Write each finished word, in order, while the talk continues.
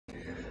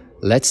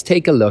Let's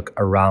take a look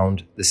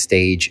around the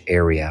stage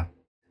area.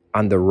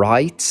 On the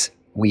right,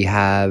 we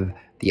have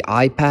the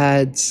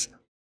iPads.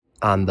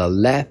 On the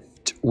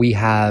left, we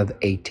have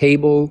a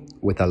table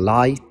with a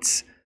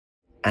light.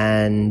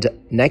 And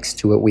next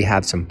to it, we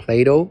have some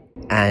Play-Doh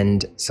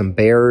and some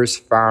bears,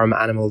 farm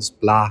animals,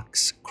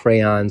 blocks,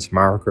 crayons,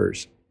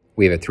 markers.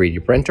 We have a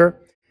 3D printer.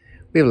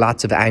 We have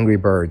lots of Angry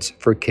Birds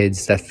for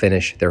kids that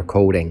finish their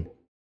coding.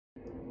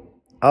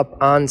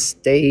 Up on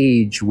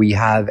stage, we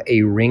have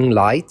a ring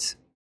light.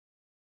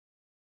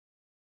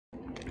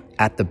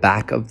 At the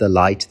back of the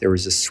light, there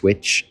is a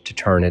switch to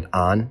turn it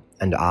on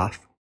and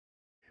off.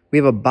 We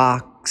have a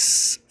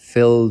box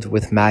filled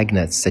with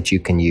magnets that you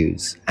can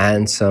use,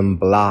 and some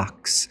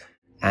blocks,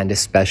 and a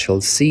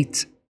special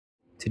seat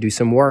to do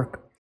some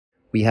work.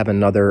 We have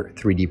another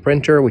 3D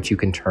printer, which you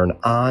can turn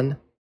on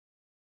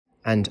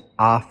and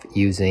off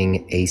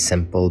using a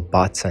simple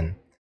button.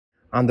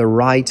 On the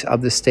right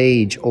of the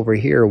stage over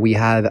here, we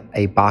have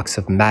a box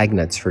of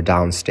magnets for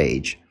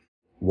downstage.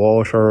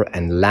 Water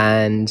and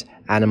land,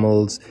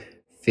 animals,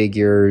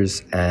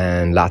 figures,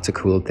 and lots of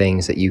cool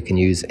things that you can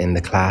use in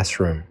the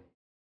classroom.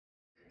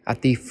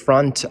 At the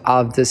front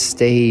of the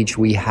stage,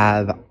 we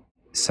have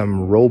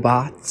some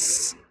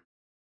robots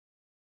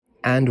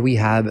and we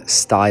have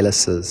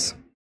styluses.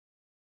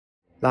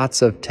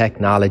 Lots of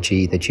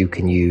technology that you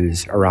can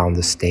use around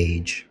the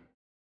stage.